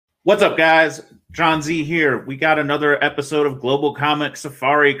What's up, guys? John Z here. We got another episode of Global Comic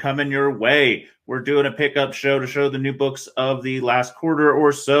Safari coming your way. We're doing a pickup show to show the new books of the last quarter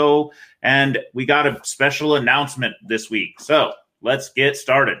or so, and we got a special announcement this week. So let's get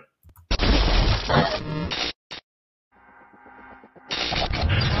started.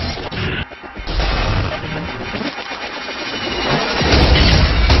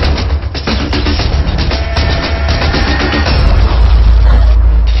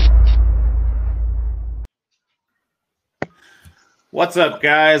 What's up,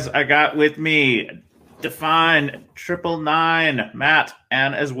 guys? I got with me Define 999, Matt,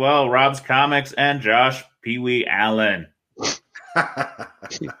 and as well Rob's Comics and Josh Pee Wee Allen.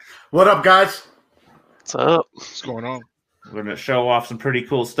 What up, guys? What's up? What's going on? We're going to show off some pretty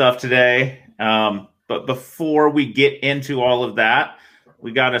cool stuff today. But before we get into all of that,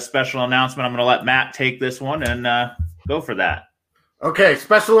 we got a special announcement. I'm going to let Matt take this one and go for that. Okay,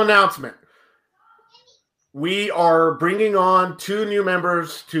 special announcement. We are bringing on 2 new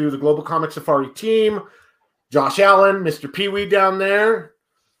members to the Global Comic Safari team. Josh Allen, Mr. Pee Wee down there,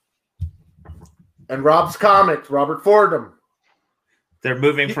 and Rob's Comics, Robert Fordham. They're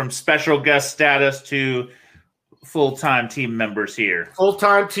moving from special guest status to full-time team members here.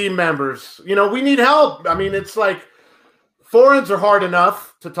 Full-time team members. You know, we need help. I mean, it's like foreigns are hard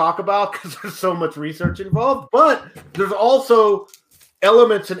enough to talk about because there's so much research involved, but there's also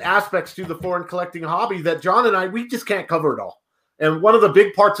elements and aspects to the foreign collecting hobby that John and I, we just can't cover it all. And one of the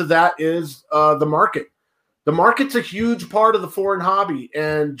big parts of that is the market. The market's a huge part of the foreign hobby,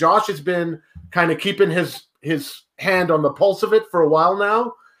 and Josh has been kind of keeping his hand on the pulse of it for a while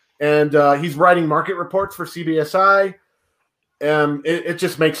now, and he's writing market reports for CBSI. It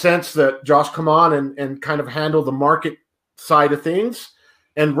just makes sense that Josh come on and kind of handle the market side of things.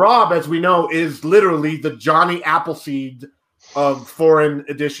 And Rob, as we know, is literally the Johnny Appleseed of foreign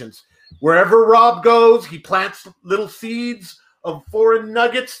editions. Wherever Rob goes, he plants little seeds of foreign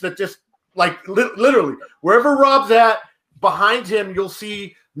nuggets that just literally wherever Rob's at, behind him you'll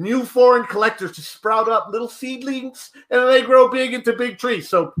see new foreign collectors just sprout up little seedlings and they grow big into big trees.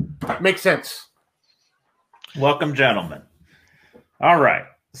 So makes sense. Welcome, gentlemen. All right.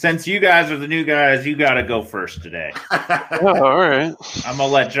 Since you guys are the new guys, you got to go first today. Oh, all right. I'm going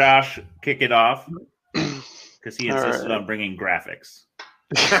to let Josh kick it off because he insisted on bringing graphics.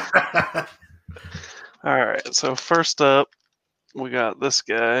 All right. So first up, we got this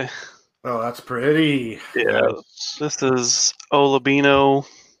guy. Oh, that's pretty. Yeah. This is Olabino.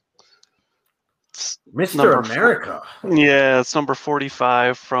 Mr. America. Yeah, it's number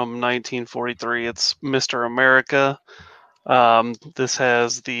 45 from 1943. It's Mr. America. This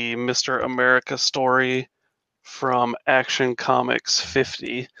has the Mr. America story from Action Comics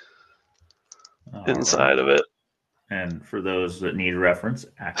 50 inside of it. And for those that need reference,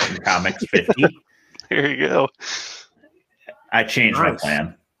 Action Comics 50. Here you go. I changed my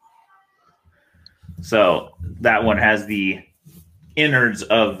plan. So that one has the innards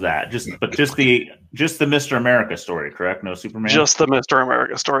of that. Just the Mr. America story, correct? No Superman? Just the Mr.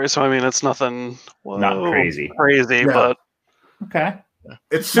 America story. So I mean it's nothing not crazy. Yeah. But okay.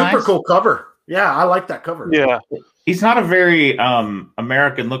 It's super nice. Cool cover. Yeah, I like that cover. Yeah. He's not a very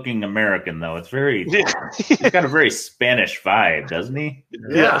American looking American though. It's very he's got a very Spanish vibe, doesn't he?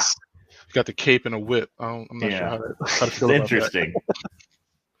 Yes. He's got the cape and a whip. I'm not sure how to feel about interesting. That.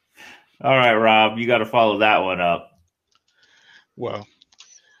 All right, Rob, you got to follow that one up. Well,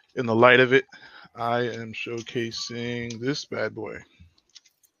 in the light of it, I am showcasing this bad boy.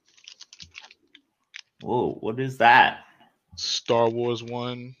 Whoa, what is that? Star Wars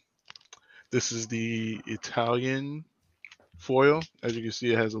 1. This is the Italian foil. As you can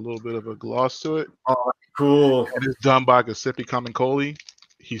see, it has a little bit of a gloss to it. Oh, cool. And it's done by Giuseppe Camuncoli.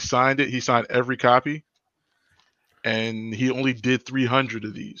 He signed it. He signed every copy. And he only did 300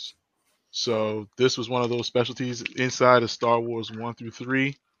 of these. So this was one of those specialties inside of Star Wars 1 through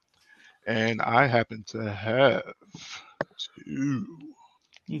 3. And I happen to have 2.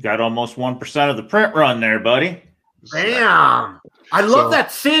 You got almost 1% of the print run there, buddy. Damn. I love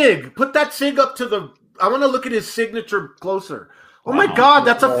that SIG. Put that SIG up to the... I want to look at his signature closer. Oh, my God.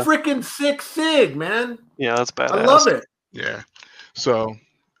 That's a freaking sick SIG, man. Yeah, that's badass. I love it. Yeah. So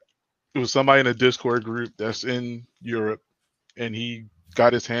it was somebody in a Discord group that's in Europe, and he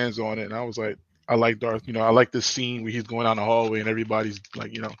got his hands on it, and I was like, I like Darth. I like this scene where he's going down the hallway and everybody's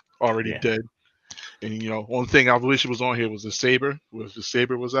like, already dead. And only thing I wish it was on here was the saber. If the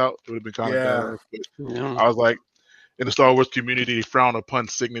saber was out, it would have been kind of bad. I was like, in the Star Wars community, they frown upon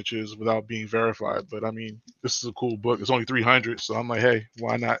signatures without being verified. But I mean, this is a cool book. It's only 300, so I'm like, hey,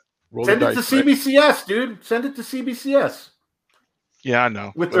 why not roll Send the it dice? to CBCS, dude. Send it to CBCS. Yeah, I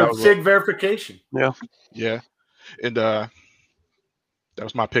know. with But their that was SIG verification. yeah, and that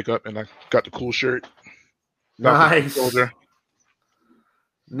was my pickup, and I got the cool shirt. Nice. Soldier.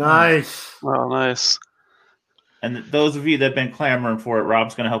 Nice. Oh, nice. And those of you that have been clamoring for it,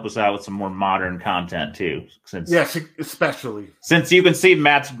 Rob's going to help us out with some more modern content too. Yes, especially. Since you can see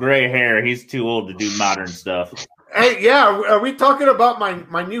Matt's gray hair, he's too old to do modern stuff. Hey, yeah, are we talking about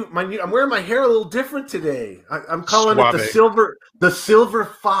my new? I'm wearing my hair a little different today. I'm calling it the silver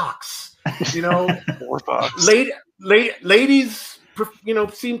fox. You know, fox. Ladies,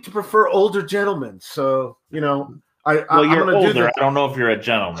 seem to prefer older gentlemen. So you're I'm older. I don't know if you're a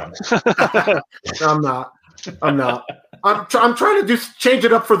gentleman. I'm not. I'm trying to change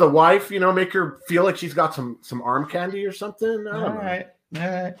it up for the wife. Make her feel like she's got some arm candy or something. All right.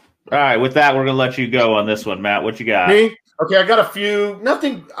 With that, we're gonna let you go on this one, Matt. What you got? Me? Okay, I got a few.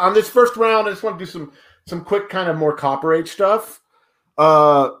 Nothing on this first round. I just want to do some quick kind of more Copper Age stuff.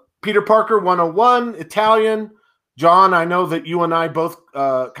 Peter Parker 101, Italian. John, I know that you and I both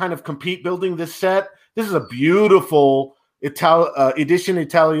kind of compete building this set. This is a beautiful edition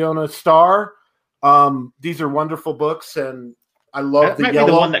Italiana Star. These are wonderful books, and I love the yellow.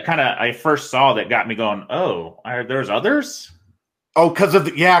 Be the one that I first saw that got me going. Oh, there's others. Oh, because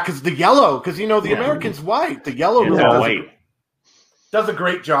the yellow. Because the American's white. The yellow does a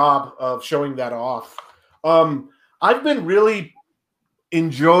great job of showing that off. I've been really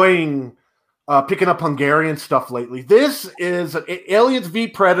enjoying picking up Hungarian stuff lately. This is Aliens v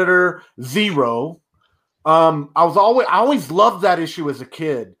Predator 0. I always loved that issue as a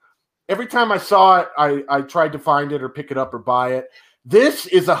kid. Every time I saw it, I tried to find it or pick it up or buy it. This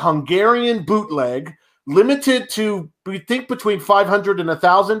is a Hungarian bootleg, limited to, we think, between 500 and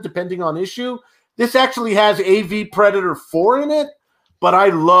 1,000, depending on issue. This actually has AV Predator 4 in it, but I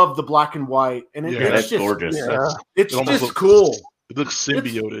love the black and white. And it's just gorgeous. Yeah, it's just cool. It looks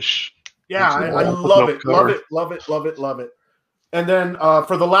symbiote-ish. Yeah, I love it. Love it. Love it. Love it. Love it. And then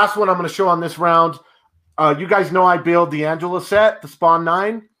for the last one I'm going to show on this round, you guys know I build the Angela set, the Spawn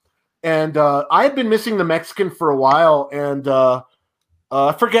 9. And I had been missing the Mexican for a while, and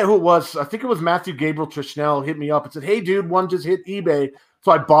I forget who it was. I think it was Matthew Gabriel Trishnell hit me up and said, "Hey, dude, one just hit eBay."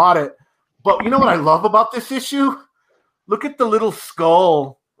 So I bought it. But you know what I love about this issue? Look at the little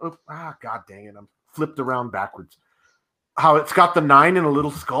skull. God dang it. I'm flipped around backwards. How it's got the 9 and a little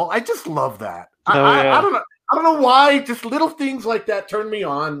skull. I just love that. I don't know. I don't know why. Just little things like that turn me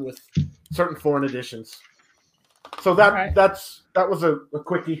on with certain foreign editions. So that was a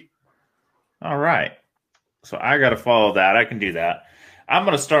quickie. All right. So I got to follow that. I can do that. I'm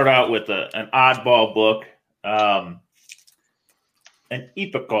going to start out with an oddball book, an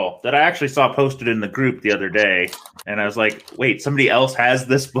Epical that I actually saw posted in the group the other day. And I was like, wait, somebody else has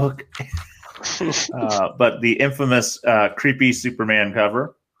this book? But the infamous creepy Superman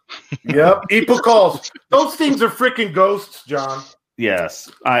cover. Yep. Epicals. Those things are freaking ghosts, John. Yes.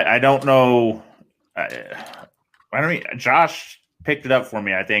 I don't know. Josh picked it up for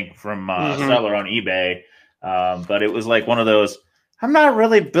me, I think, from a seller on eBay. But it was like one of those, I'm not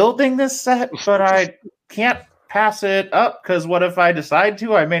really building this set, but I can't pass it up because what if I decide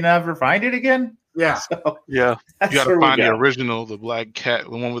to? I may never find it again. Yeah. So, yeah. You got to find the original, the black cat,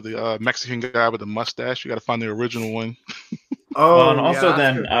 the one with the Mexican guy with the mustache. You got to find the original one. And also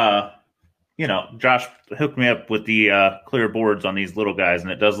Josh hooked me up with the clear boards on these little guys, and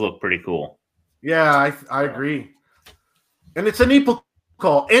it does look pretty cool. Yeah, I agree. And it's an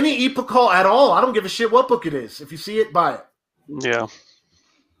Epical. Any Epical at all. I don't give a shit what book it is. If you see it, buy it. Yeah.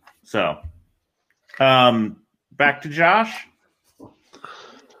 So, back to Josh. All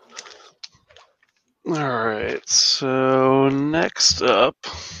right. So next up,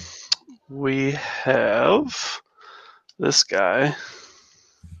 we have this guy.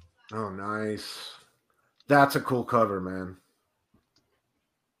 Oh, nice. That's a cool cover, man.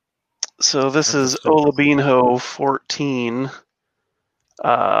 So this is Olabinho 14.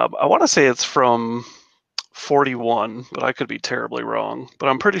 I want to say it's from 41, but I could be terribly wrong. But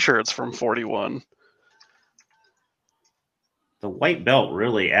I'm pretty sure it's from 41. The white belt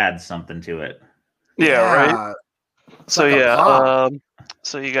really adds something to it. Yeah, right? So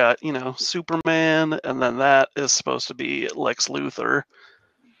so you got, Superman, and then that is supposed to be Lex Luthor.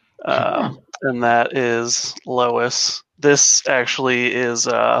 And that is Lois. This actually is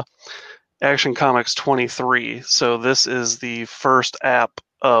Action Comics 23. So this is the first app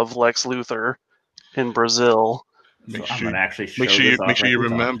of Lex Luthor in Brazil. Make sure you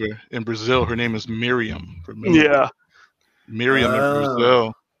remember, in Brazil, her name is Miriam. Remember? Yeah. Miriam in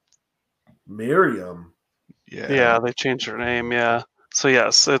Brazil. Miriam. Yeah. Yeah, they changed her name, yeah. So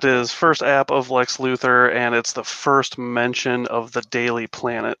yes, it is first app of Lex Luthor, and it's the first mention of the Daily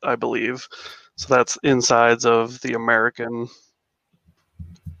Planet, I believe. So that's insides of the American,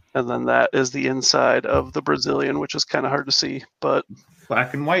 and then that is the inside of the Brazilian, which is kind of hard to see, but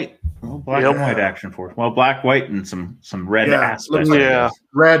Black and white. Well, black Yep. and white action force. Well, black, white, and some red Yeah, aspects. looks I like-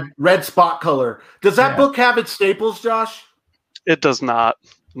 guess. Red spot color. Does that Yeah. book have its staples, Josh? it does not.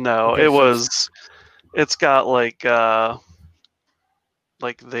 No, Okay, it so was. It's got like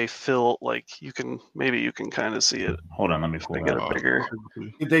they fill you can kind of see it. Hold on, let me pull They that get up. it bigger.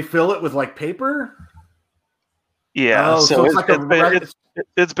 Did they fill it with like paper? Yeah, Oh, so it's like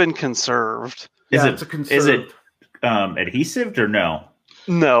it's been conserved. yeah, Is it's a it conserved. is it adhesive or no?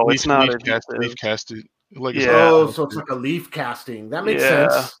 No, it's not leaf adhesive. casted. Like Yeah. Oh, so it's like a leaf casting. That makes Yeah.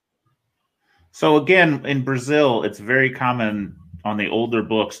 sense. So again, in Brazil, it's very common on the older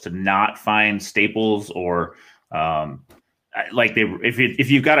books to not find staples or if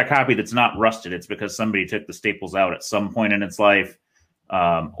you've got a copy that's not rusted, it's because somebody took the staples out at some point in its life,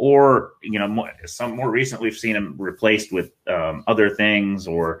 or more recently we've seen them replaced with other things,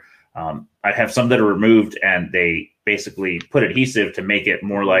 or I have some that are removed and they basically put adhesive to make it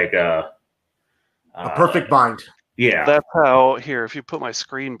more like a Perfect bind. Yeah, That's how here. If you put my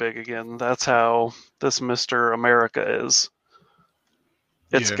screen big again, that's how this Mr. America is.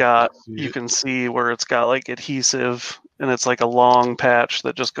 It's Yeah, got I see you it. can see where it's got like adhesive, and it's like a long patch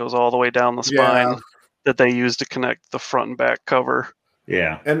that just goes all the way down the spine Yeah. that they use to connect the front and back cover.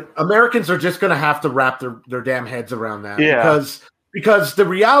 yeah. And Americans are just going to have to wrap their damn heads around that. Yeah. Because the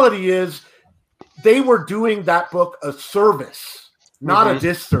reality is they were doing that book a service, not a Mhm.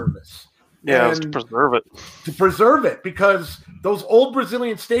 disservice. Yeah, it was to And preserve it. to preserve it, because those old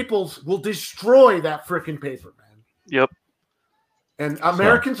Brazilian staples will destroy that freaking paper, man. Yep. And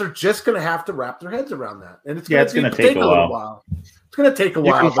Americans are just going to have to wrap their heads around that. And it's Yeah, going it's to gonna take take a a little while. while. It's going to take a You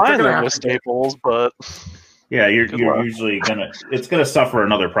while. can but they're find gonna them have with to get- staples, but Yeah, you're Good luck. usually it's gonna suffer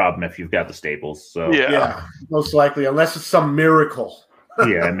another problem if you've got the staples. So Yeah, most likely, unless it's some miracle.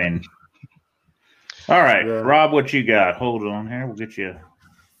 yeah, I mean, all right, Yeah. Rob, what you got? Hold on here, we'll get you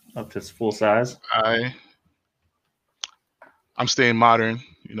up to full size. I'm staying modern.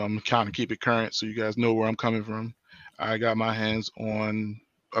 I'm trying to keep it current so you guys know where I'm coming from. I got my hands on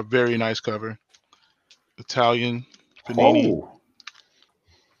a very nice cover. Italian Panini Oh,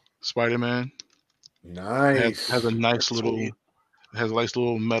 Spider-Man. Nice. Has a nice That's little sweet.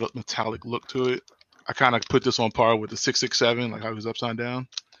 metallic look to it. I kind of put this on par with the 667, like how he's upside down.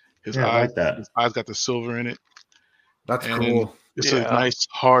 His yeah, I eyes, like that. his eyes got the silver in it. That's And cool. It's Yeah. a nice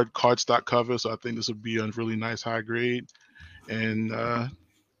hard cardstock cover, so I think this would be a really nice high grade. And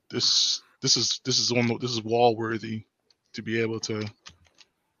this is wall worthy to be able to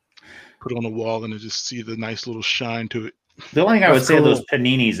put on the wall and to just see the nice little shine to it. The only thing I would That's say, cool. those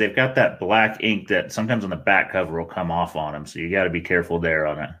paninis, they've got that black ink that sometimes on the back cover will come off on them, so you got to be careful there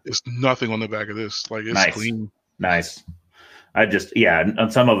on it. It's nothing on the back of this. Like it's Nice. clean. Nice. On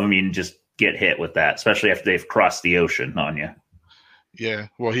some of them you can just get hit with that, especially after they've crossed the ocean on you. Yeah.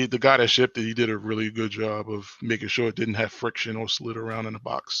 Well, the guy that shipped it, he did a really good job of making sure it didn't have friction or slid around in the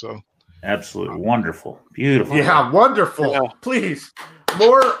box. So Absolutely wonderful, beautiful. Yeah, wonderful. Yeah. Please,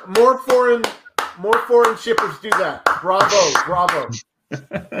 more foreign shippers do that. Bravo.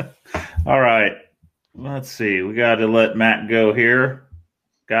 All right. Let's see. We got to let Matt go here.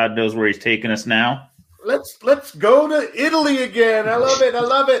 God knows where he's taking us now. Let's go to Italy again. I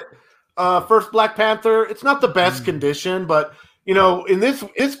love it. First Black Panther. It's not the best condition, but in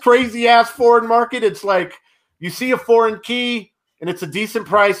this crazy ass foreign market, it's like you see a foreign key and it's a decent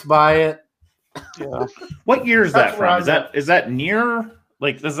price, buy it. Yeah. What year is That's that where from? I'm Is that near?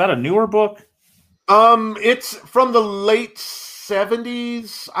 Like, is that a newer book? It's from the late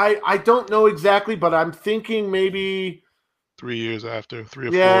 70s. I don't know exactly, but I'm thinking maybe 3 years after, 3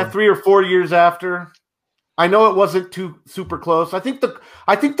 or 4. 3 or 4 years after. I know it wasn't too super close. I think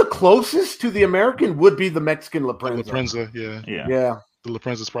the closest to the American would be the Mexican La The Prensa. La Prensa, yeah. Yeah. Yeah. The La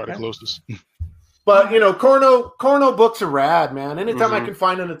Prensa is probably the closest. But Corno books are rad, man. Anytime I Mhm. can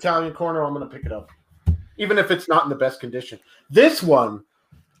find an Italian corner, I'm gonna pick it up. Even if it's not in the best condition. This one,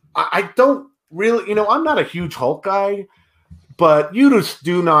 I don't really, I'm not a huge Hulk guy, but you just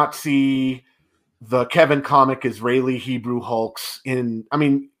do not see the Kevin comic Israeli Hebrew Hulks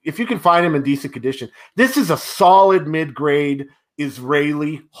if you can find him in decent condition. This is a solid mid-grade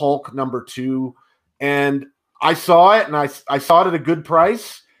Israeli Hulk #2. And I saw it, and I saw it at a good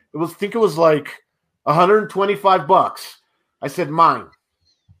price. I think it was like $125. I said mine.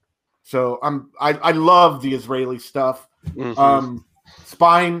 So I love the Israeli stuff. Mhm.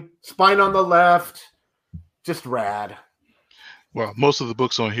 Spine on the left, just rad. Well, most of the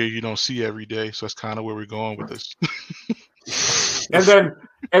books on here you don't see every day, so that's kind of where we're going with this.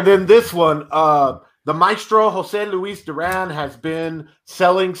 And then this one, the maestro Jose Luis Duran has been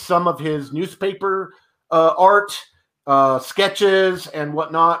selling some of his newspaper art, sketches, and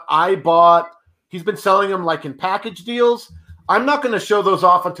whatnot. He's been selling them like in package deals. I'm not going to show those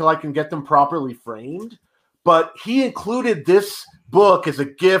off until I can get them properly framed, but he included this book as a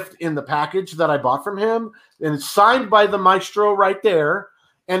gift in the package that I bought from him, and it's signed by the maestro right there,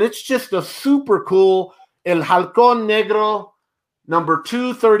 and it's just a super cool El Halcón Negro number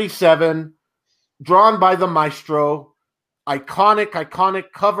 237, drawn by the maestro.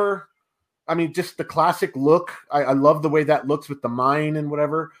 Iconic cover. I mean, just the classic look. I love the way that looks with the mine and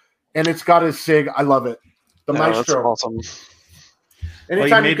whatever. And it's got his sig. I love it. The maestro. That's awesome.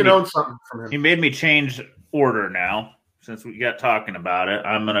 Anytime you can own something from him. He made me change order now. Since we got talking about it,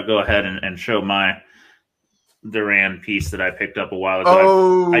 I'm going to go ahead and show my Duran piece that I picked up a while ago.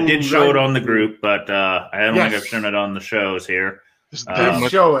 Oh, I did show it on the group, but I don't think I've shown it on the shows here.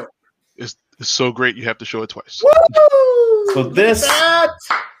 Show it. It's so great you have to show it twice. Woo! So this,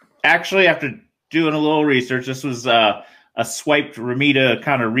 actually, after doing a little research, this was a swiped Ramita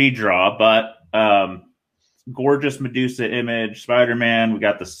kind of redraw, but gorgeous Medusa image, Spider-Man. We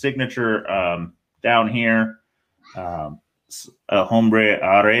got the signature down here, Hombre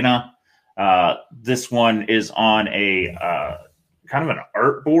Arena. This one is on a kind of an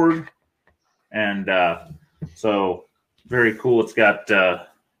art board, and so very cool. It's got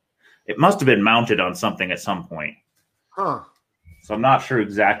it must have been mounted on something at some point. Huh. So I'm not sure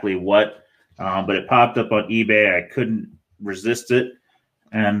exactly what, but it popped up on eBay. I couldn't resist it.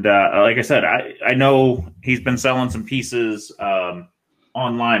 And like I said, I know he's been selling some pieces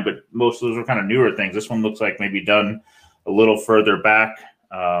online, but most of those are kind of newer things. This one looks like maybe done a little further back.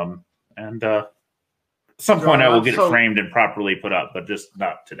 And at some point I will get it framed and properly put up, but just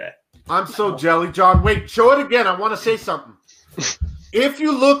not today. I'm so jelly, John. Wait, show it again. I want to say something. If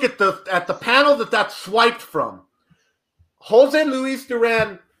you look at the panel that's swiped from, Jose Luis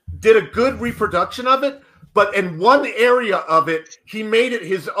Duran did a good reproduction of it, but in one area of it, he made it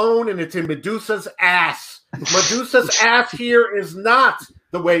his own, and it's in Medusa's ass. Medusa's ass here is not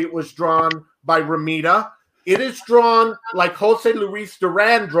the way it was drawn by Ramita. It is drawn like Jose Luis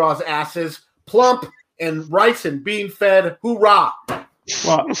Duran draws asses, plump and rice and bean fed. Hoorah!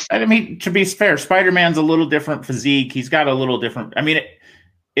 Well, I mean, to be fair, Spider-Man's a little different physique. He's got a little different. I mean,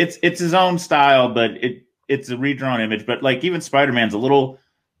 it's his own style, but it's a redrawn image. But like even Spider-Man's a little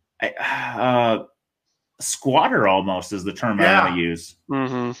squatter almost is the term I want to use.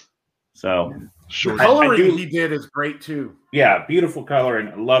 Mm-hmm. So the coloring he did is great too. Yeah, beautiful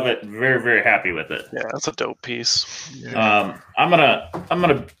coloring. Love it. Very, very happy with it. Yeah, that's a dope piece. Yeah. I'm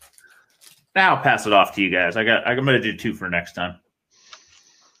gonna now pass it off to you guys. I'm gonna do 2 for next time.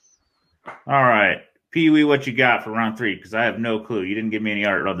 All right, Pee Wee, what you got for round 3? Because I have no clue. You didn't give me any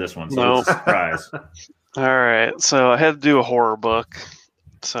art on this one, so it's a surprise. All right, so I had to do a horror book,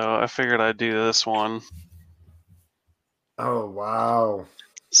 so I figured I'd do this one. Oh wow!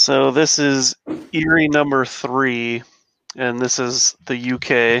 So this is Eerie number 3, and this is the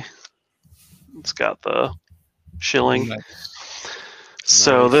UK. It's got the shilling. Nice.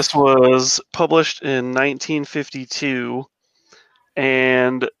 So this was published in 1952,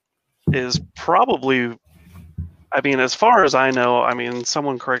 and is probably, I mean, as far as I know, I mean,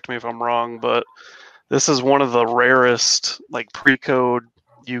 someone correct me if I'm wrong, but this is one of the rarest like pre-code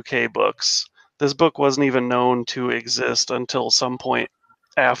UK books. This book wasn't even known to exist until some point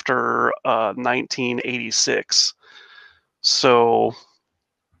after 1986. So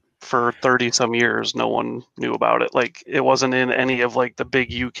for 30 some years, no one knew about it. Like it wasn't in any of like the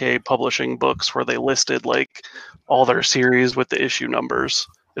big UK publishing books where they listed like all their series with the issue numbers.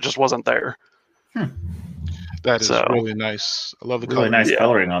 It just wasn't there. That is really nice. I love the really nice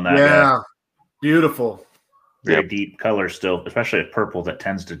coloring on that. Yeah, guy. Beautiful. Very deep color still, especially a purple that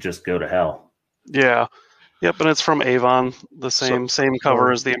tends to just go to hell. Yeah. Yep, and it's from Avon, the same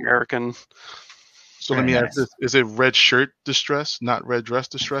cover as the American. So let me ask this: is it red shirt distress, not red dress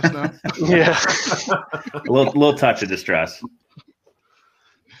distress now? Yeah, a little touch of distress.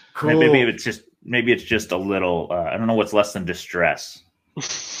 Cool. Maybe it's just a little. I don't know what's less than distress.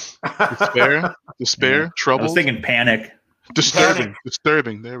 Despair, trouble. I was thinking panic. Disturbing.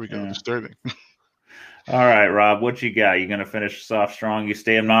 There we go. Yeah. Disturbing. All right, Rob, what you got? You gonna finish this off strong? You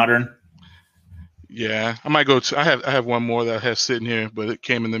staying modern? Yeah, I might go to. I have one more that I have sitting here, but it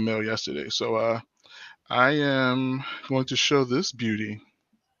came in the mail yesterday. So I am going to show this beauty.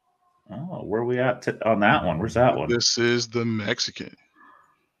 Oh, where are we at on that one? Where's that one? This is the Mexican.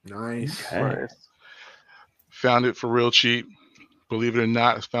 Nice. Okay. Found it for real cheap. believe it or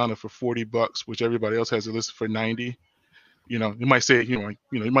not, I found it for $40, which everybody else has it listed for 90. You know, you might say, you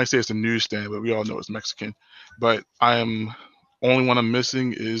might say it's a newsstand, but we all know it's Mexican. But only one I'm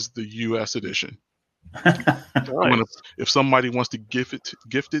missing is the U.S. edition. If somebody wants to gift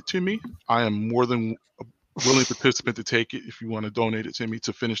it to me, I am more than a willing participant to take it. If you want to donate it to me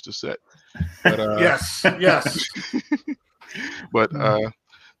to finish the set. But, yes. But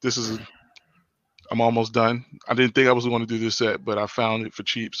I'm almost done. I didn't think I was going to do this set, but I found it for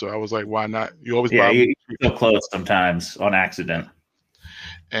cheap, so I was like, why not? You always buy. You so close sometimes on accident.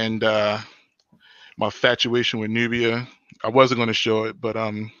 And my infatuation with Nubia, I wasn't going to show it, but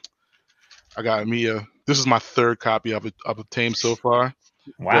I got Mia. This is my third copy I've obtained so far.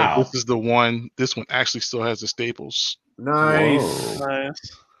 Wow. But this is the one. This one actually still has the staples. Nice. Whoa.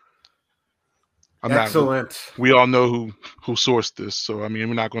 Nice. Excellent. We all know who sourced this, so I mean,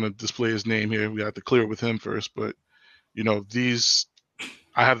 we're not going to display his name here. We have to clear it with him first. But you know,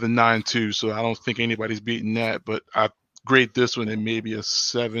 I have the 9.2, so I don't think anybody's beating that. But I grade this one in maybe a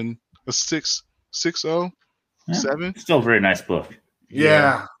 7, a 6.0, 7. Still a very nice book.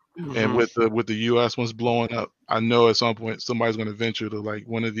 Yeah. And with the US ones blowing up, I know at some point somebody's going to venture to like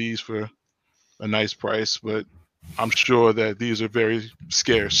one of these for a nice price. But I'm sure that these are very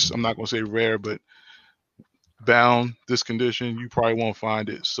scarce. I'm not going to say rare, but bound this condition, you probably won't find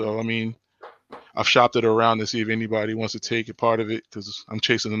it. So I mean, I've shopped it around to see if anybody wants to take a part of it because I'm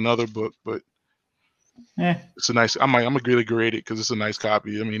chasing another book. But it's a nice. I'm gonna grade it because it's a nice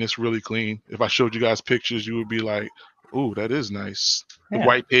copy. I mean, it's really clean. If I showed you guys pictures, you would be like, "Oh, that is nice." The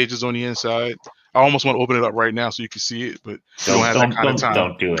white pages on the inside. I almost want to open it up right now so you can see it, but don't have that kind of time.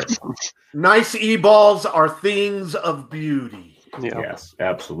 Don't do it. Nice e-balls are things of beauty. Yeah. Yes,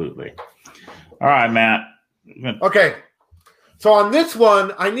 absolutely. All right, Matt. Okay. So on this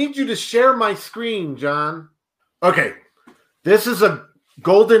one, I need you to share my screen, John. Okay. This is a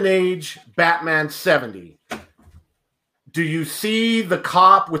Golden Age Batman 70. Do you see the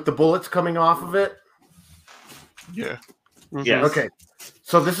cop with the bullets coming off of it? Yeah. Yes. Okay.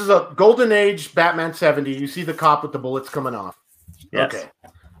 So this is a Golden Age Batman 70. You see the cop with the bullets coming off. Yes. Okay.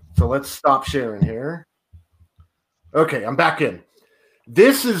 So let's stop sharing here. Okay, I'm back in.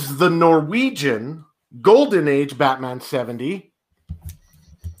 This is the Norwegian Golden Age Batman 70.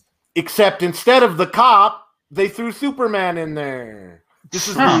 Except instead of the cop, they threw Superman in there. This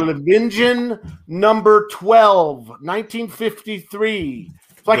is the Levingian number 12, 1953.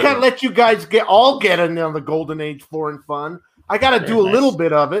 So I can't let you guys get in on the Golden Age foreign fun. I got to do a little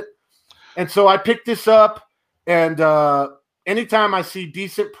bit of it. And so I picked this up, and anytime I see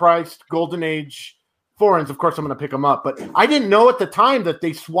decent priced Golden Age foreigns, of course I'm going to pick them up. But I didn't know at the time that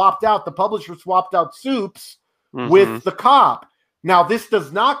the publisher swapped out Supes with the cop. Now, this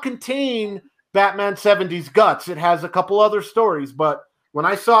does not contain Batman 70's guts. It has a couple other stories, but when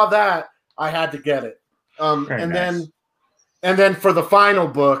I saw that, I had to get it. And then for the final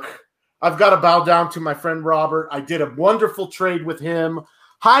book, I've got to bow down to my friend Robert. I did a wonderful trade with him.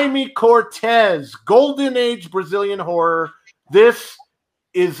 Jaime Cortez, Golden Age Brazilian horror. This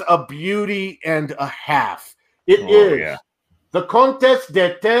is a beauty and a half. It is the Contes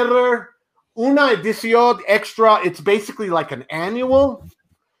de Terror, una edición extra. It's basically like an annual.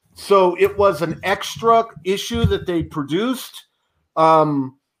 So it was an extra issue that they produced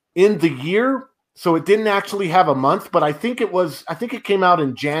in the year. So it didn't actually have a month, but I think it came out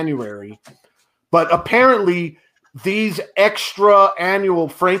in January. But apparently these extra annual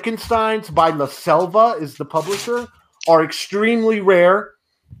Frankensteins by La Selva is the publisher are extremely rare.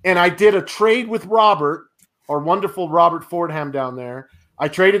 And I did a trade with Robert, our wonderful Robert Fordham down there. I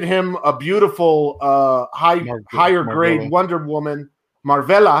traded him a beautiful higher grade Wonder Woman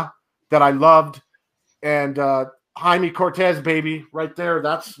Marvella that I loved. And Jaime Cortez, baby, right there.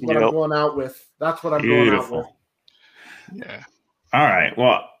 That's what I'm going out with. That's what I'm going out with. Yeah. All right.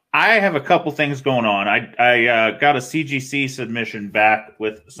 Well, I have a couple things going on. I got a CGC submission back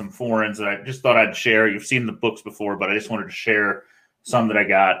with some foreigns that I just thought I'd share. You've seen the books before, but I just wanted to share some that I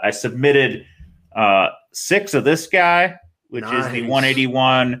got. I submitted 6 of this guy, which is the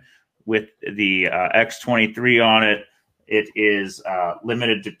 181 with the X23 on it. It is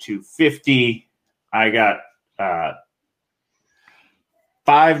limited to 250. I got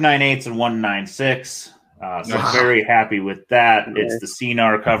 5 9/8 and 1 9/6. So I'm very happy with that. It's the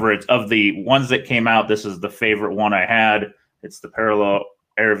CNAR cover. It's of the ones that came out. This is the favorite one I had. It's the Parallel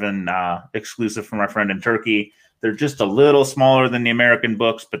Ervin exclusive from our friend in Turkey. They're just a little smaller than the American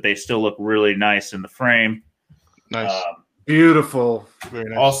books, but they still look really nice in the frame. Nice. Beautiful. Very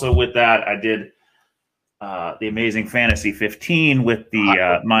nice. Also with that, I did the Amazing Fantasy 15 with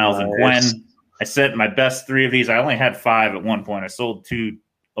the Miles and Gwen I sent my best 3 of these. I only had 5 at one point. I sold 2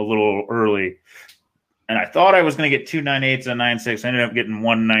 a little early. And I thought I was going to get 2 9/8s and 9/6. I ended up getting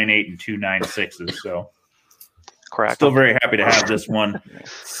 1 9/8 and 2 9/6s. So Crack. Still very happy to have this one.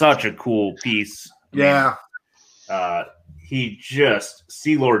 Such a cool piece. Yeah. Sealord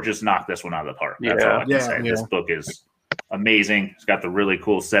just knocked this one out of the park. That's all I can say. Yeah. This book is amazing. It's got the really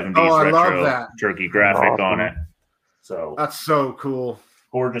cool 70s I love retro that. turkey graphic Awesome. on it. So That's so cool.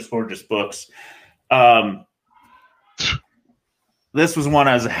 gorgeous books. This was one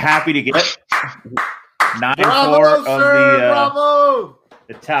I was happy to get. 9-4 Bravo, of sir! the Bravo!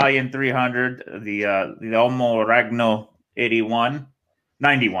 Italian 300, the Olmo Ragno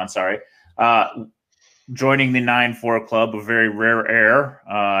 91, sorry. Joining the 9-4 club, a very rare air.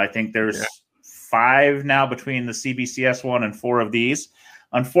 I think there's 5 now between the CBCS one and 4 of these.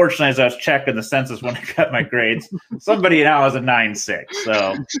 Unfortunately, as I was checking the census when I got my grades, somebody now has a 9.6.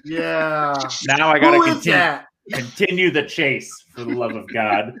 So Yeah. now I got Who to is that? continue the chase, for the love of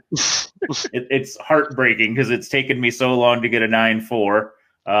God. It's heartbreaking because it's taken me so long to get a 9.4,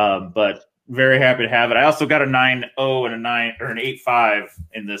 but very happy to have it. I also got a 9.0 and an 8.5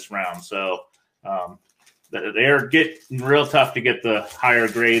 in this round. So they're getting real tough to get the higher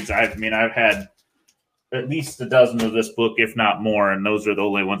grades. I've had at least a dozen of this book, if not more, and those are the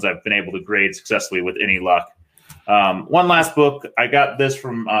only ones I've been able to grade successfully with any luck. One last book. I got this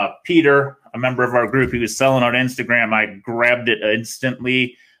from Peter, a member of our group. He was selling on Instagram. I grabbed it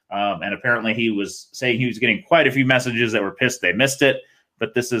instantly, and apparently he was saying he was getting quite a few messages that were pissed they missed it.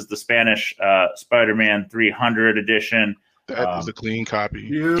 But this is the Spanish Spider-Man 300 edition. That is a clean copy.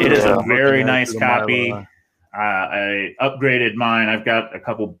 It is a Yeah. very nice Looking at it copy. through I upgraded mine. I've got a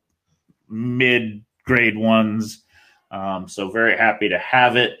couple mid-grade ones, so very happy to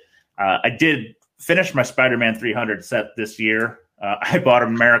have it. I did finish my Spider-Man 300 set this year. I bought an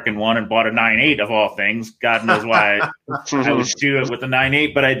American one and bought a 9.8 of all things. God knows why I would do it with a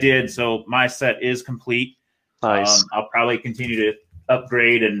 9.8, but I did. So my set is complete. Nice. I'll probably continue to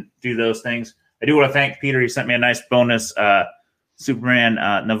upgrade and do those things. I do want to thank Peter. He sent me a nice bonus Superman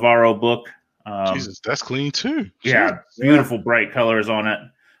Navarro book. Jesus, that's clean too. Yeah, beautiful bright colors on it.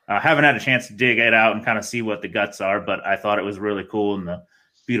 Haven't had a chance to dig it out and kind of see what the guts are, but I thought it was really cool and the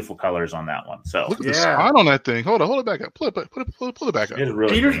beautiful colors on that one. So Look at the spine on that thing. Hold it back up. Pull it back up. it's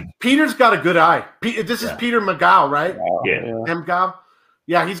really Peter's got a good eye. This is Peter McGow, right? yeah. MGow.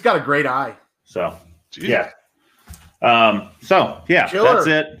 Yeah, he's got a great eye. So Jesus. yeah. Killer. That's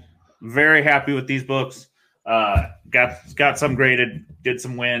it. Very happy with these books. Got some graded, did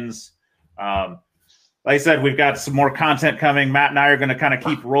some wins. Like I said, we've got some more content coming. Matt and I are going to kind of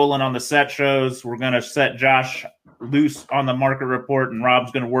keep rolling on the set shows. We're going to set Josh loose on the market report, and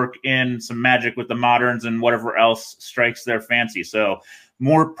Rob's going to work in some magic with the moderns and whatever else strikes their fancy. So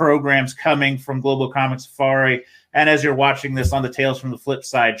more programs coming from Global Comic Safari. And as you're watching this on the Tales from the Flip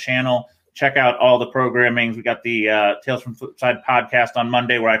Side channel, check out all the programming. We got the Tales from Flip Side podcast on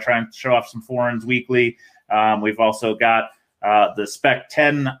Monday where I try and show off some foreigns weekly. We've also got the Spec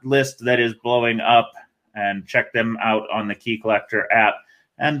 10 list that is blowing up, and check them out on the Key Collector app.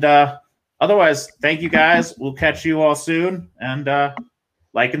 And otherwise, thank you guys. We'll catch you all soon, and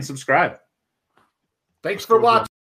like and subscribe. Thanks for watching.